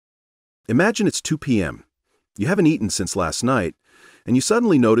Imagine it's 2 p.m. You haven't eaten since last night, and you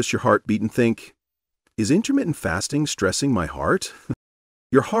suddenly notice your heartbeat and think, is intermittent fasting stressing my heart?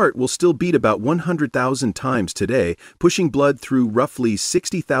 Your heart will still beat about 100,000 times today, pushing blood through roughly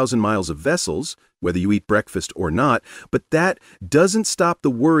 60,000 miles of vessels, whether you eat breakfast or not, but that doesn't stop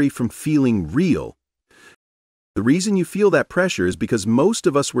the worry from feeling real. The reason you feel that pressure is because most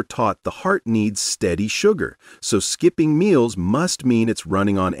of us were taught the heart needs steady sugar, so skipping meals must mean it's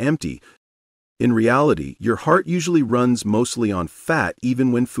running on empty. In reality, your heart usually runs mostly on fat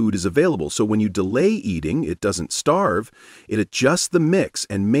even when food is available, so when you delay eating, it doesn't starve, it adjusts the mix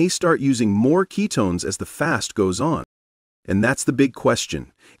and may start using more ketones as the fast goes on. And that's the big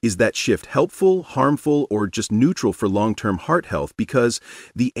question. Is that shift helpful, harmful, or just neutral for long-term heart health? Because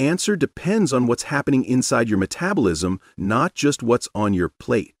the answer depends on what's happening inside your metabolism, not just what's on your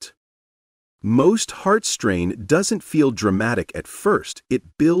plate. Most heart strain doesn't feel dramatic at first.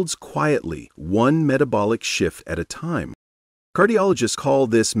 It builds quietly, one metabolic shift at a time. Cardiologists call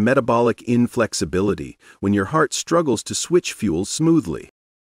this metabolic inflexibility, when your heart struggles to switch fuels smoothly.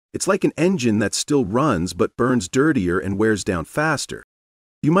 It's like an engine that still runs but burns dirtier and wears down faster.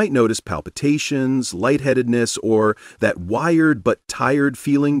 You might notice palpitations, lightheadedness, or that wired but tired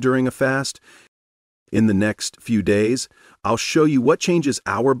feeling during a fast. In the next few days, I'll show you what changes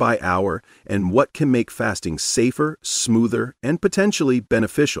hour by hour and what can make fasting safer, smoother, and potentially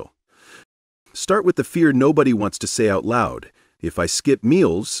beneficial. Start with the fear nobody wants to say out loud. If I skip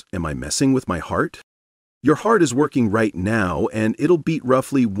meals, am I messing with my heart? Your heart is working right now, and it'll beat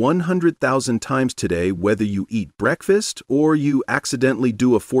roughly 100,000 times today whether you eat breakfast or you accidentally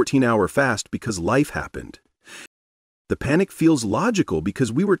do a 14-hour fast because life happened. The panic feels logical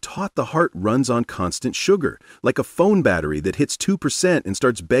because we were taught the heart runs on constant sugar, like a phone battery that hits 2% and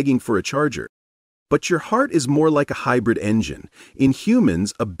starts begging for a charger. But your heart is more like a hybrid engine. In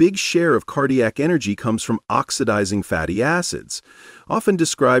humans, a big share of cardiac energy comes from oxidizing fatty acids, often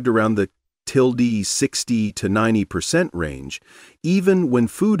described around the 60 to 90% range, even when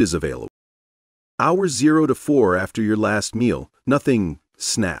food is available. Hours 0 to 4 after your last meal, nothing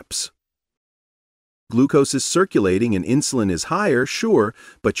snaps. Glucose is circulating and insulin is higher, sure,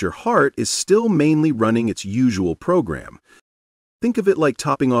 but your heart is still mainly running its usual program. Think of it like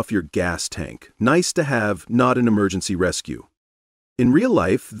topping off your gas tank. Nice to have, not an emergency rescue. In real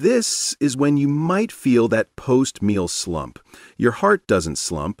life, this is when you might feel that post-meal slump. Your heart doesn't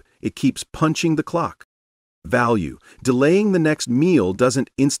slump, it keeps punching the clock. Value. Delaying the next meal doesn't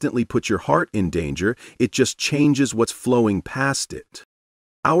instantly put your heart in danger, it just changes what's flowing past it.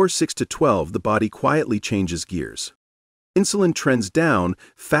 Hour 6 to 12, the body quietly changes gears. Insulin trends down,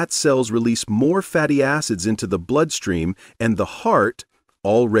 fat cells release more fatty acids into the bloodstream, and the heart,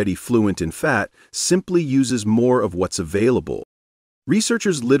 already fluent in fat, simply uses more of what's available.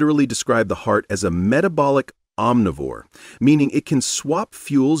 Researchers literally describe the heart as a metabolic omnivore, meaning it can swap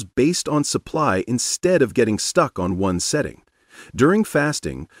fuels based on supply instead of getting stuck on one setting. During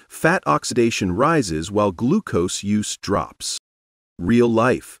fasting, fat oxidation rises while glucose use drops. Real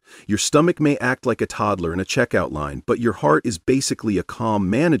life. Your stomach may act like a toddler in a checkout line, but your heart is basically a calm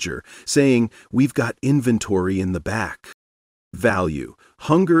manager, saying, "We've got inventory in the back." Value.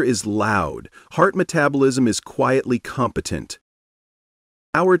 Hunger is loud. Heart metabolism is quietly competent.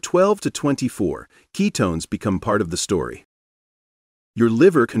 Hour 12 to 24. Ketones become part of the story. Your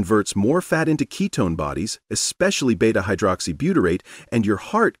liver converts more fat into ketone bodies, especially beta-hydroxybutyrate, and your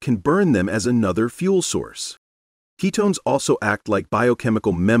heart can burn them as another fuel source. Ketones also act like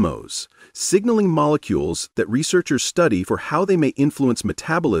biochemical memos, signaling molecules that researchers study for how they may influence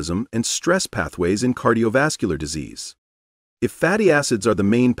metabolism and stress pathways in cardiovascular disease. If fatty acids are the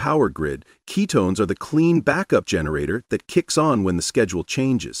main power grid, ketones are the clean backup generator that kicks on when the schedule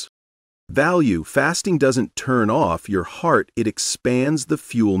changes. Value. Fasting doesn't turn off your heart, it expands the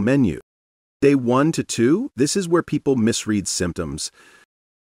fuel menu. Day 1 to 2, this is where people misread symptoms.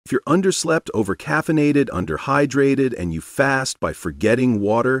 If you're underslept, overcaffeinated, underhydrated, and you fast by forgetting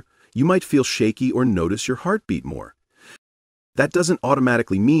water, you might feel shaky or notice your heartbeat more. That doesn't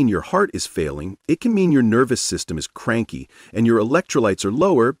automatically mean your heart is failing. It can mean your nervous system is cranky, and your electrolytes are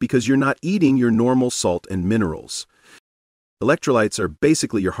lower because you're not eating your normal salt and minerals. Electrolytes are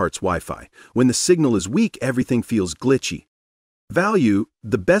basically your heart's Wi-Fi. When the signal is weak, everything feels glitchy. Value.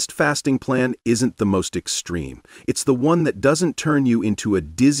 The best fasting plan isn't the most extreme. It's the one that doesn't turn you into a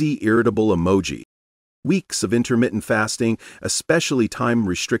dizzy, irritable emoji. Weeks of intermittent fasting, especially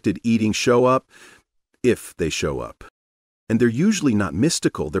time-restricted eating, show up, if they show up. And they're usually not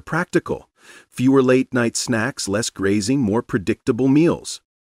mystical, they're practical. Fewer late-night snacks, less grazing, more predictable meals.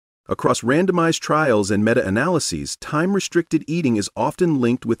 Across randomized trials and meta-analyses, time-restricted eating is often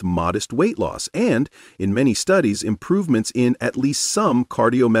linked with modest weight loss and, in many studies, improvements in at least some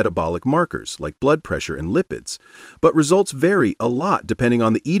cardiometabolic markers like blood pressure and lipids. But results vary a lot depending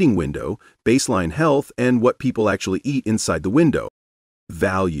on the eating window, baseline health, and what people actually eat inside the window.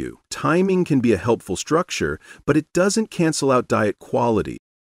 Value. Timing can be a helpful structure, but it doesn't cancel out diet quality.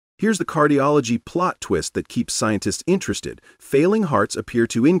 Here's the cardiology plot twist that keeps scientists interested. Failing hearts appear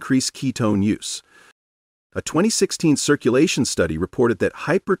to increase ketone use. A 2016 circulation study reported that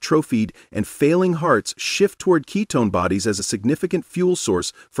hypertrophied and failing hearts shift toward ketone bodies as a significant fuel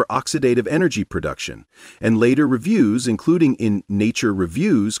source for oxidative energy production. And later reviews, including in Nature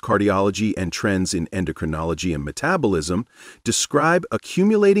Reviews, Cardiology and Trends in Endocrinology and Metabolism, describe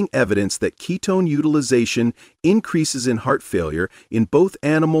accumulating evidence that ketone utilization increases in heart failure in both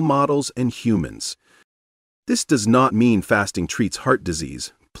animal models and humans. This does not mean fasting treats heart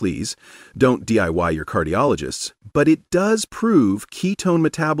disease. Please, don't DIY your cardiologists, but it does prove ketone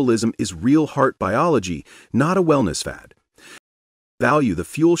metabolism is real heart biology, not a wellness fad. Value. The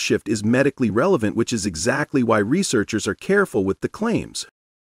fuel shift is medically relevant, which is exactly why researchers are careful with the claims.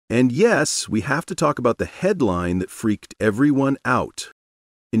 And yes, we have to talk about the headline that freaked everyone out.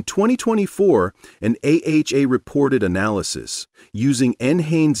 In 2024, an AHA-reported analysis using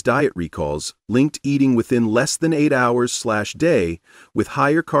NHANES diet recalls linked eating within less than 8 hours/day with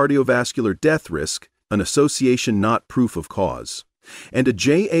higher cardiovascular death risk, an association not proof of cause. And a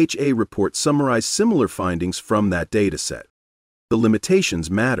JHA report summarized similar findings from that dataset. The limitations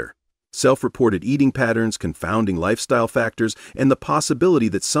matter. Self-reported eating patterns, confounding lifestyle factors, and the possibility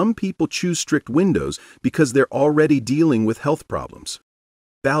that some people choose strict windows because they're already dealing with health problems.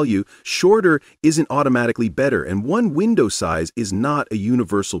 Value. Shorter isn't automatically better, and one window size is not a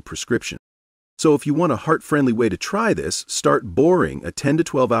universal prescription. So if you want a heart-friendly way to try this, start boring. A 10 to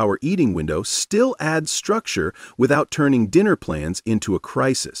 12 hour eating window still adds structure without turning dinner plans into a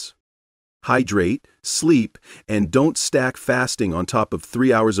crisis. Hydrate, sleep, and don't stack fasting on top of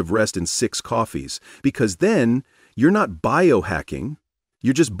 3 hours of rest and 6 coffees, because then you're not biohacking,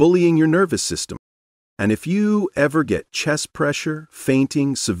 you're just bullying your nervous system. And if you ever get chest pressure,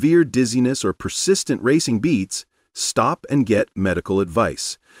 fainting, severe dizziness, or persistent racing beats, stop and get medical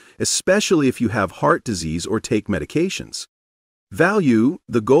advice, especially if you have heart disease or take medications. Value.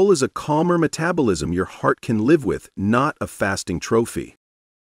 The goal is a calmer metabolism your heart can live with, not a fasting trophy.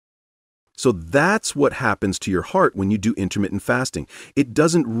 So that's what happens to your heart when you do intermittent fasting. It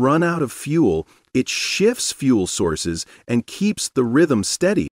doesn't run out of fuel, it shifts fuel sources and keeps the rhythm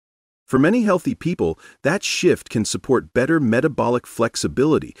steady. For many healthy people, that shift can support better metabolic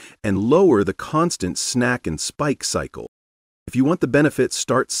flexibility and lower the constant snack and spike cycle. If you want the benefits,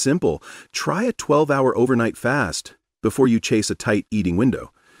 start simple. Try a 12-hour overnight fast before you chase a tight eating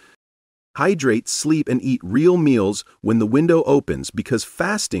window. Hydrate, sleep, and eat real meals when the window opens, because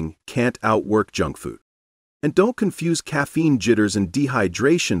fasting can't outwork junk food. And don't confuse caffeine jitters and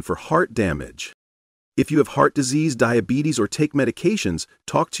dehydration for heart damage. If you have heart disease, diabetes, or take medications,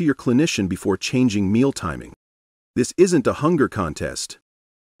 talk to your clinician before changing meal timing. This isn't a hunger contest.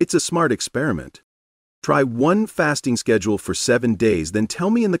 It's a smart experiment. Try one fasting schedule for 7 days, then tell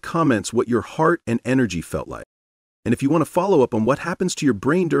me in the comments what your heart and energy felt like. And if you want to follow up on what happens to your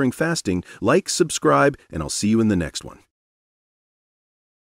brain during fasting, like, subscribe, and I'll see you in the next one.